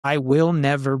I will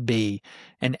never be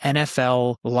an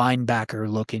NFL linebacker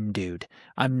looking dude.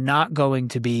 I'm not going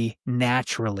to be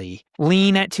naturally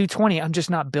lean at 220. I'm just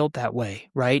not built that way,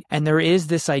 right? And there is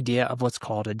this idea of what's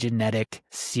called a genetic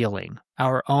ceiling,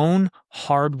 our own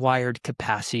hardwired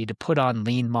capacity to put on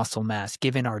lean muscle mass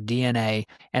given our DNA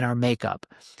and our makeup.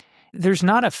 There's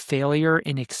not a failure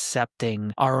in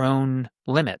accepting our own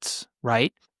limits,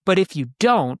 right? But if you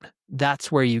don't,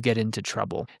 that's where you get into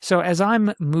trouble. So as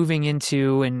I'm moving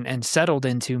into and settled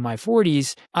into my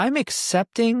 40s, I'm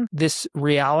accepting this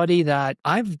reality that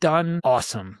I've done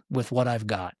awesome with what I've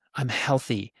got. I'm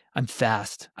healthy. I'm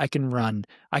fast. I can run.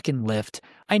 I can lift.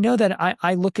 I know that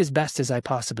I look as best as I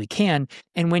possibly can.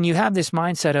 And when you have this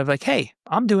mindset of like, hey,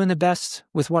 I'm doing the best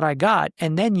with what I got,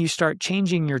 and then you start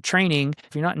changing your training,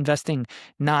 if you're not investing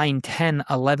 9, 10,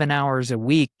 11 hours a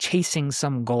week chasing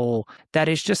some goal that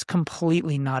is just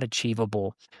completely not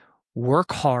achievable,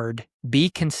 work hard, be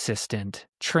consistent,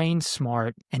 train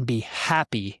smart, and be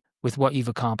happy with what you've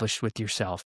accomplished with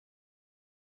yourself.